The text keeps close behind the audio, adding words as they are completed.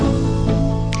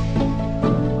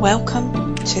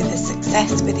Welcome to the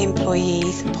Success with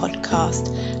Employees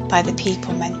podcast by the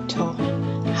People Mentor.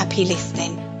 Happy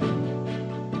listening.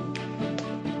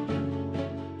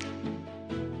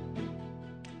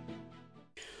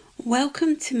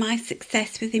 Welcome to my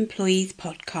Success with Employees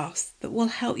podcast that will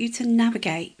help you to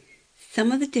navigate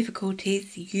some of the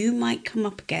difficulties you might come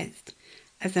up against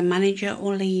as a manager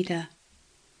or leader.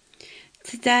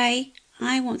 Today,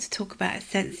 I want to talk about a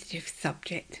sensitive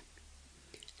subject: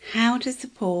 how to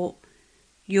support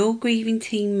your grieving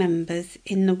team members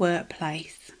in the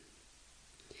workplace.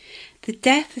 The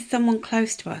death of someone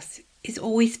close to us is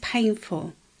always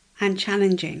painful and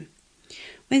challenging.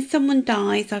 When someone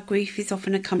dies, our grief is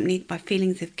often accompanied by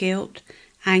feelings of guilt,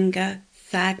 anger,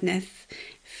 sadness,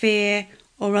 fear,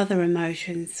 or other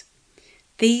emotions.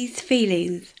 These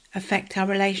feelings affect our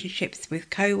relationships with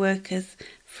co-workers,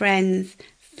 friends,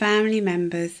 family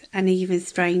members, and even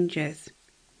strangers.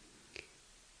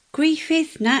 Grief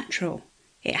is natural.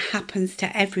 It happens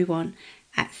to everyone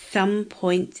at some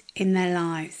point in their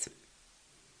lives.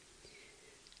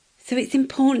 So it's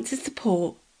important to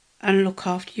support and look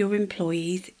after your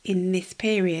employees in this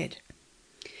period.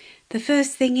 The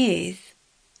first thing is,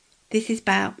 this is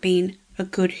about being a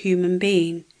good human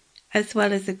being as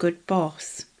well as a good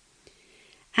boss,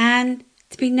 and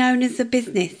to be known as a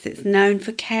business that's known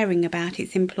for caring about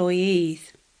its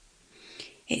employees.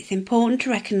 It's important to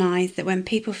recognise that when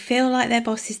people feel like their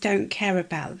bosses don't care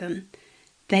about them,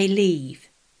 they leave.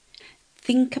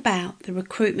 Think about the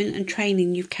recruitment and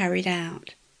training you've carried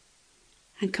out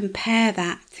and compare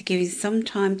that to giving some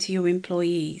time to your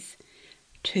employees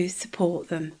to support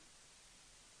them.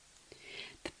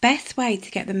 The best way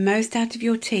to get the most out of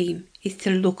your team is to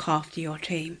look after your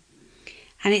team.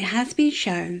 And it has been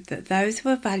shown that those who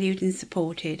are valued and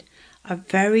supported are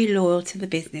very loyal to the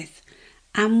business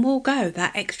and will go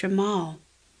that extra mile.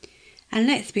 And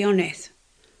let's be honest,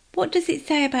 what does it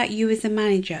say about you as a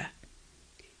manager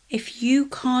if you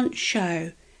can't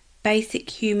show basic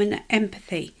human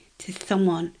empathy to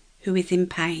someone who is in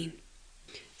pain?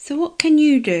 So what can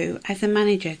you do as a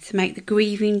manager to make the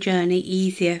grieving journey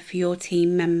easier for your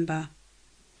team member?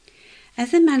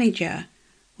 As a manager,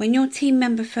 when your team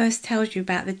member first tells you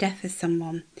about the death of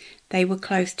someone they were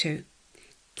close to,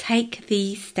 take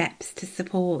these steps to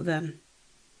support them.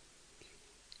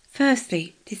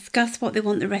 Firstly, discuss what they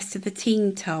want the rest of the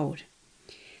team told.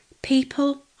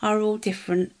 People are all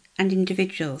different and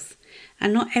individuals,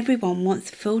 and not everyone wants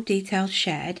full details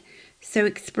shared, so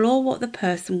explore what the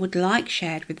person would like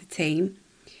shared with the team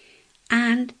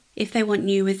and if they want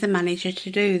you as a manager to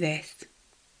do this.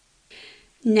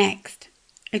 Next,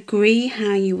 agree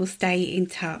how you will stay in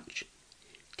touch.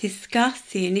 Discuss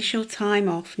the initial time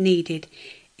off needed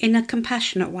in a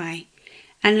compassionate way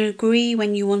and agree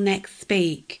when you will next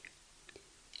speak.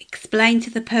 Explain to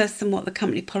the person what the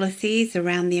company policy is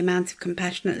around the amount of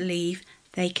compassionate leave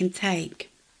they can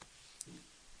take.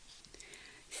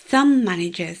 Some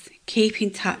managers keep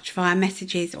in touch via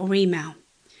messages or email,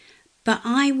 but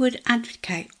I would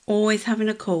advocate always having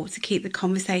a call to keep the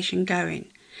conversation going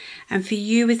and for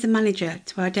you as a manager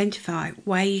to identify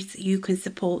ways you can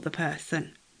support the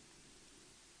person.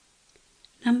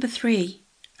 Number 3,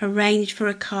 arrange for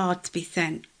a card to be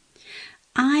sent.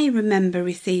 I remember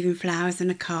receiving flowers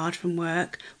and a card from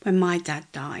work when my dad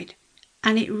died,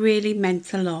 and it really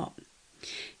meant a lot.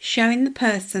 Showing the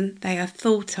person they are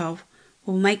thought of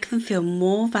will make them feel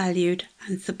more valued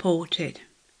and supported.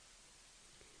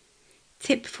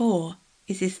 Tip 4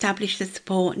 is establish the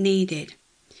support needed.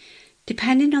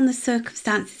 Depending on the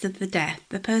circumstances of the death,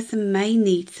 the person may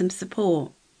need some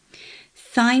support.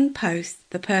 Signpost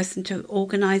the person to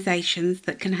organisations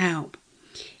that can help.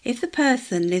 If the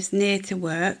person lives near to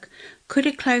work, could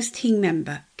a close team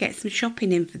member get some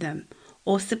shopping in for them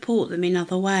or support them in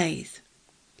other ways?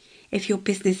 If your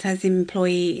business has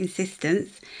employee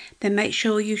assistance, then make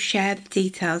sure you share the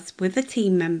details with a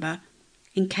team member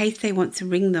in case they want to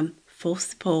ring them for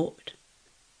support.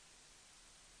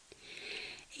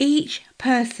 Each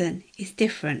person is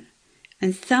different,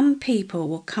 and some people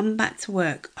will come back to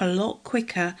work a lot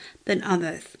quicker than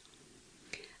others.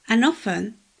 And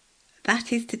often,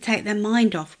 that is to take their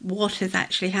mind off what has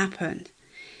actually happened.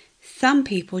 Some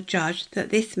people judge that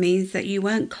this means that you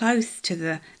weren't close to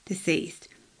the deceased,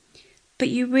 but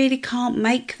you really can't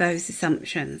make those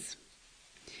assumptions.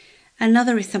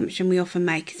 Another assumption we often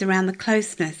make is around the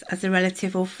closeness as a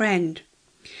relative or friend.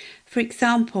 For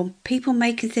example, people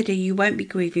may consider you won't be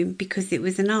grieving because it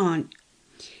was an aunt.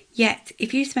 Yet,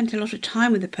 if you spent a lot of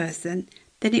time with the person,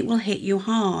 then it will hit you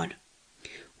hard.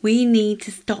 We need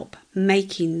to stop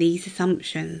making these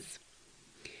assumptions.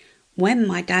 When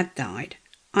my dad died,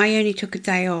 I only took a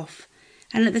day off,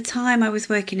 And at the time I was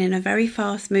working in a very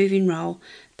fast-moving role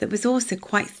that was also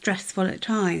quite stressful at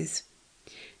times.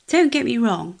 Don't get me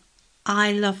wrong,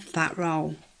 I loved that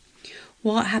role.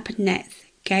 What happened next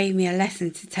gave me a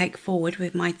lesson to take forward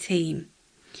with my team.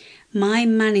 My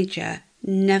manager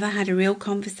never had a real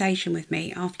conversation with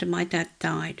me after my dad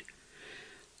died.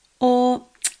 Or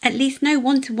at least no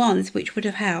one-to-ones, which would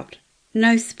have helped.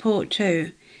 No support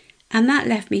too. And that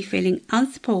left me feeling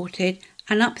unsupported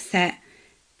and upset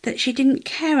that she didn't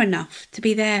care enough to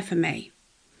be there for me.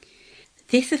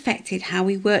 This affected how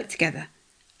we worked together,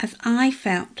 as I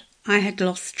felt I had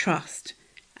lost trust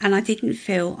and I didn't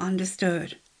feel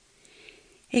understood.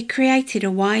 It created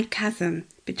a wide chasm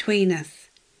between us,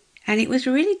 and it was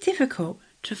really difficult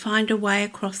to find a way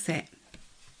across it.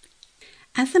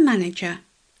 As a manager,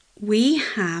 we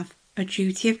have a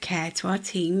duty of care to our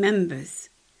team members.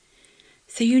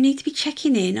 So you need to be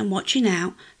checking in and watching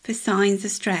out for signs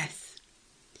of stress.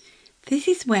 This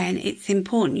is when it's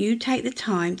important you take the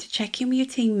time to check in with your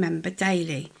team member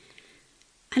daily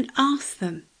and ask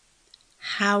them,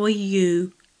 how are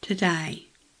you today?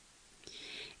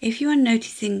 If you are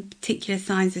noticing particular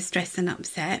signs of stress and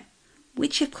upset,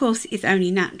 which of course is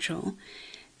only natural,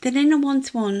 then in a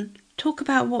one-to-one, talk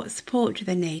about what support do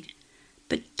they need,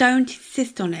 but don't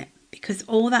insist on it, because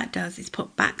all that does is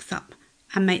put backs up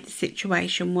and make the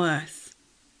situation worse.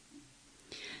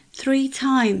 3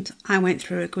 times I went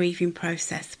through a grieving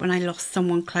process when I lost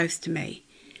someone close to me,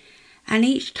 and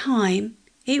each time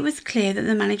it was clear that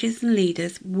the managers and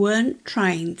leaders weren't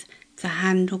trained to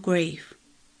handle grief.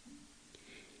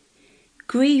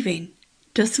 Grieving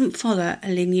doesn't follow a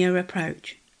linear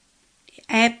approach. It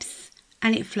ebbs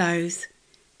and it flows,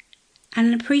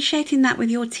 and appreciating that with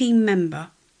your team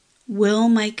member will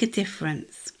make a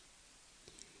difference.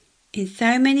 In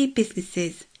so many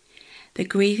businesses, the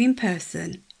grieving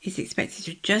person is expected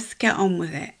to just get on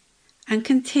with it and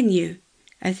continue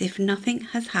as if nothing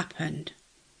has happened.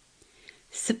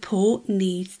 Support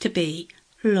needs to be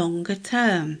longer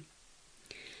term.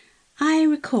 I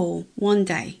recall one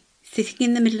day sitting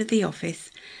in the middle of the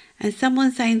office and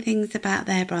someone saying things about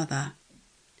their brother.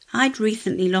 I'd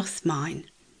recently lost mine.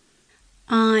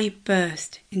 I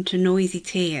burst into noisy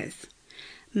tears.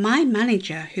 My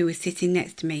manager, who was sitting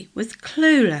next to me, was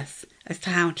clueless as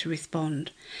to how to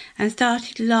respond and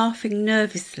started laughing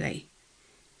nervously.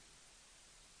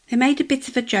 They made a bit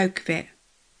of a joke of it,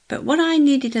 but what I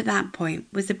needed at that point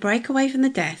was a break away from the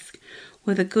desk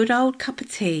with a good old cup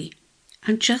of tea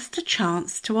and just a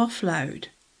chance to offload.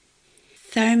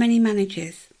 So many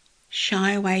managers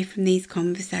shy away from these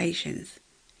conversations.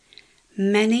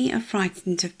 Many are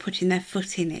frightened of putting their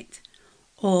foot in it,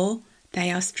 or they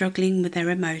are struggling with their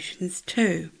emotions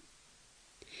too.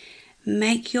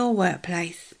 Make your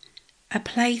workplace a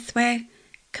place where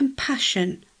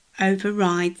compassion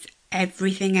overrides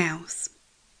everything else.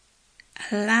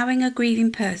 Allowing a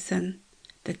grieving person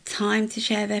the time to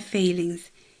share their feelings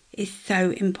is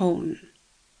so important.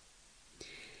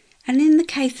 And in the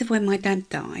case of when my dad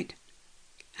died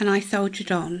and I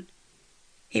soldiered on,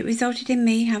 it resulted in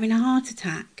me having a heart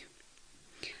attack.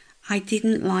 I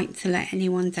didn't like to let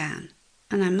anyone down,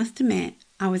 and I must admit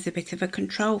I was a bit of a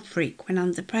control freak when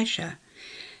under pressure.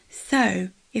 So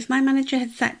if my manager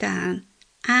had sat down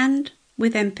and,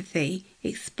 with empathy,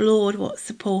 explored what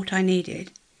support I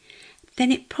needed,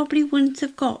 then it probably wouldn't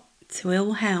have got to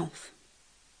ill health.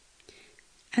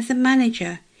 As a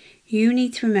manager, you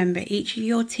need to remember each of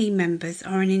your team members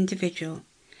are an individual,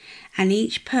 and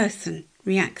each person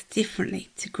reacts differently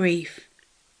to grief.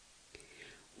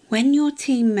 When your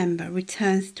team member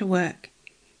returns to work,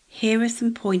 here are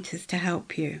some pointers to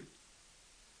help you.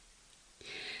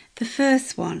 The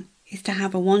first one is to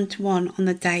have a one-to-one on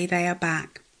the day they are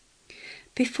back.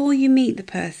 Before you meet the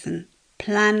person,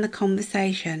 plan the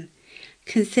conversation.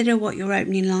 Consider what your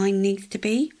opening line needs to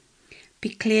be. Be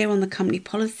clear on the company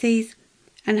policies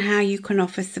and how you can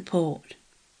offer support.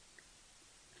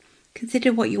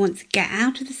 Consider what you want to get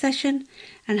out of the session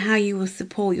and how you will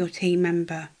support your team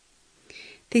member.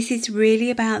 This is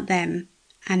really about them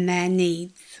and their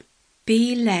needs.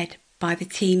 Be led by the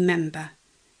team member,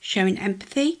 showing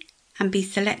empathy, and be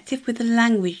selective with the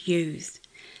language used.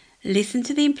 Listen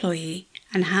to the employee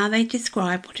and how they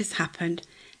describe what has happened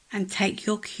and take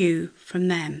your cue from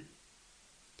them.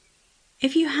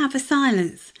 If you have a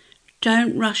silence,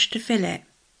 don't rush to fill it.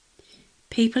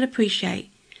 People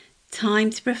appreciate time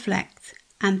to reflect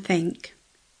and think.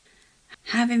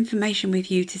 Have information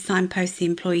with you to signpost the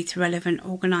employee to relevant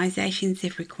organisations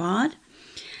if required.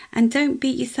 And don't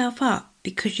beat yourself up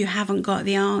because you haven't got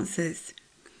the answers.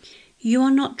 You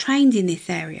are not trained in this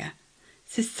area,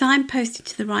 so signposting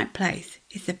to the right place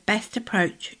is the best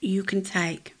approach you can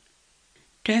take.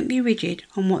 Don't be rigid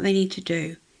on what they need to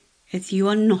do, as you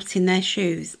are not in their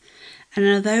shoes. And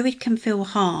although it can feel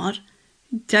hard,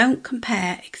 don't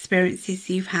compare experiences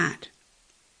you've had.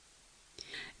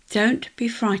 Don't be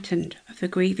frightened of the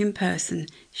grieving person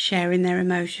sharing their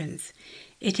emotions.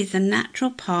 It is a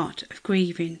natural part of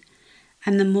grieving,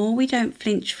 and the more we don't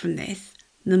flinch from this,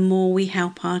 the more we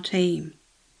help our team.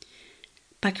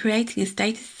 By creating a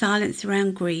state of silence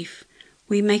around grief,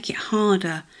 we make it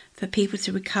harder for people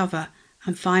to recover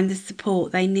and find the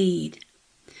support they need.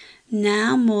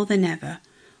 Now more than ever,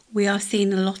 we are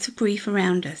seeing a lot of grief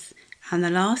around us, and the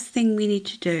last thing we need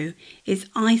to do is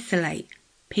isolate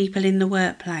people in the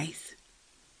workplace.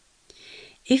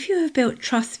 If you have built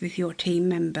trust with your team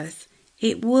members,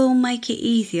 it will make it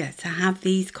easier to have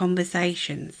these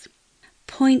conversations.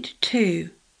 Point 2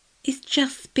 is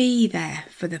just be there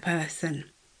for the person.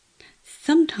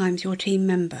 Sometimes your team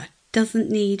member doesn't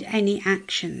need any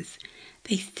actions.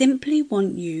 They simply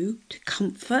want you to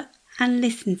comfort and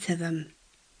listen to them.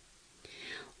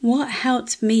 What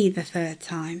helped me the third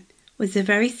time was a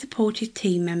very supportive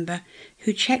team member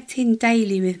who checked in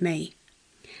daily with me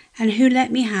and who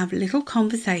let me have little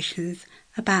conversations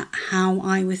about how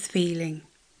I was feeling.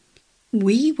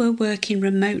 We were working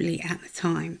remotely at the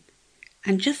time,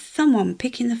 and just someone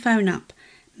picking the phone up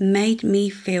made me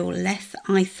feel less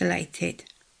isolated.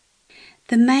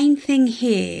 The main thing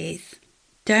here is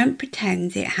don't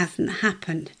pretend it hasn't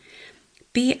happened.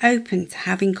 Be open to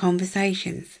having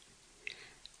conversations.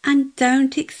 And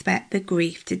don't expect the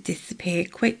grief to disappear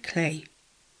quickly.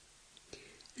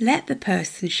 Let the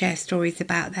person share stories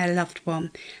about their loved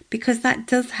one, because that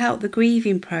does help the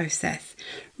grieving process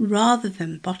rather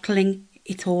than bottling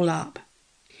it all up.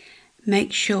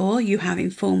 Make sure you have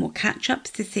informal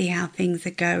catch-ups to see how things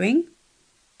are going.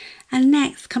 And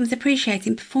next comes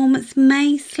appreciating performance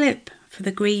may slip for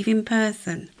the grieving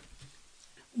person.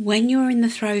 When you're in the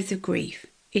throes of grief,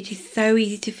 it is so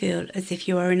easy to feel as if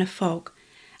you are in a fog,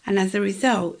 and as a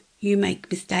result, you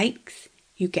make mistakes,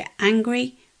 you get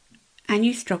angry, and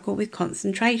you struggle with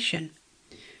concentration.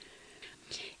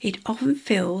 It often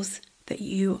feels that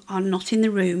you are not in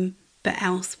the room, but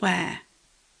elsewhere.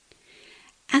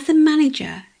 As a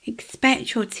manager,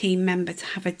 expect your team member to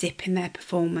have a dip in their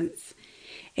performance.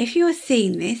 If you are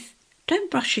seeing this,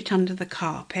 don't brush it under the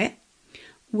carpet.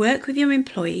 Work with your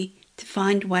employee to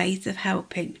find ways of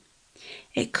helping.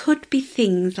 It could be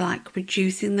things like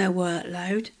reducing their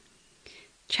workload,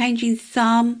 changing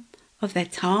some of their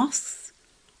tasks,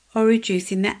 or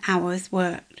reducing their hours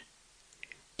worked.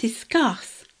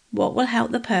 Discuss what will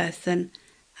help the person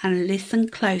and listen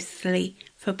closely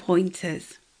for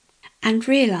pointers. And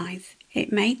realise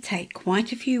it may take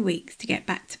quite a few weeks to get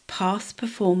back to past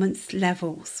performance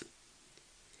levels.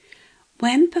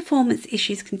 When performance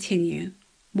issues continue,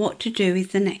 what to do is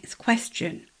the next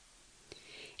question.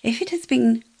 If it has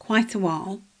been quite a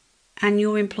while and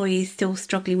your employee is still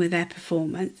struggling with their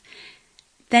performance,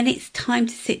 then it's time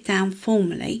to sit down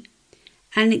formally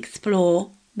and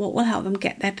explore what will help them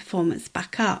get their performance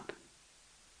back up.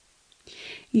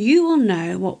 You will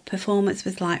know what performance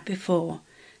was like before,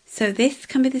 so this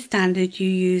can be the standard you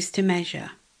use to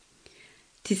measure.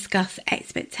 Discuss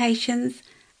expectations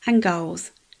and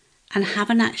goals and have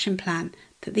an action plan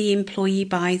that the employee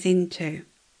buys into.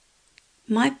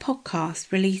 My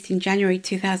podcast, released in January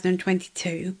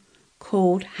 2022,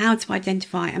 called How to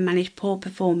Identify and Manage Poor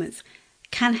Performance,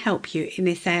 can help you in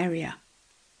this area.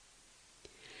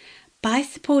 By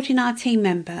supporting our team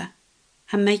member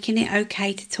and making it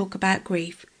okay to talk about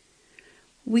grief,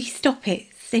 we stop it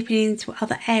slipping into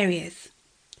other areas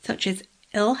such as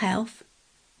ill health,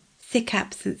 sick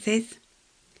absences,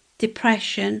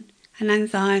 depression and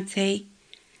anxiety,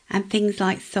 and things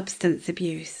like substance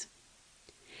abuse.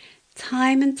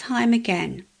 Time and time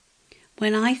again,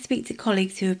 when I speak to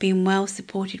colleagues who have been well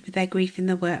supported with their grief in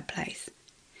the workplace,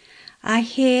 I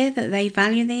hear that they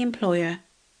value the employer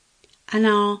and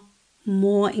are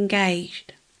more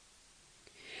engaged.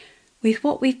 With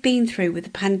what we've been through with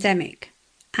the pandemic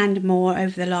and more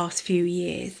over the last few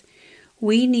years,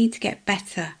 we need to get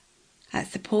better at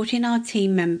supporting our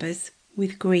team members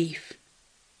with grief.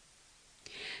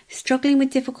 Struggling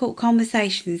with difficult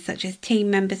conversations such as team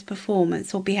members'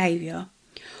 performance or behaviour,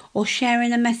 or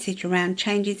sharing a message around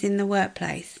changes in the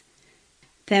workplace,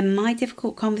 then my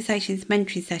Difficult Conversations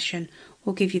mentoring session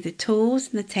will give you the tools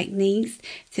and the techniques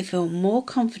to feel more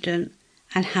confident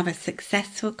and have a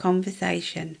successful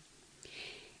conversation.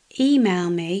 Email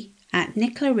me at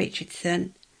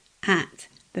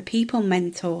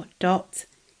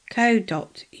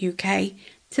nicolaRichardson@thepeoplementor.co.uk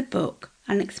to book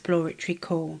an exploratory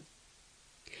call.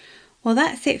 Well,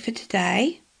 that's it for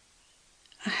today.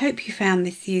 I hope you found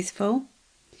this useful.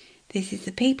 This is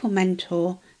the People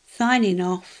Mentor signing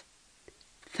off.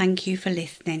 Thank you for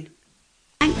listening.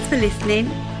 Thanks for listening.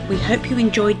 We hope you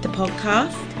enjoyed the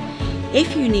podcast.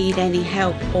 If you need any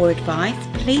help or advice,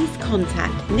 please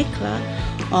contact Nicola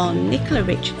on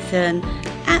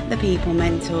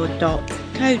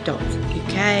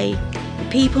nicolaRichardson@thepeoplementor.co.uk. The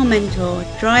People Mentor,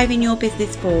 driving your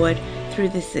business forward through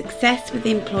the Success with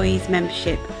Employees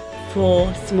membership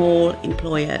for small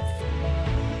employers.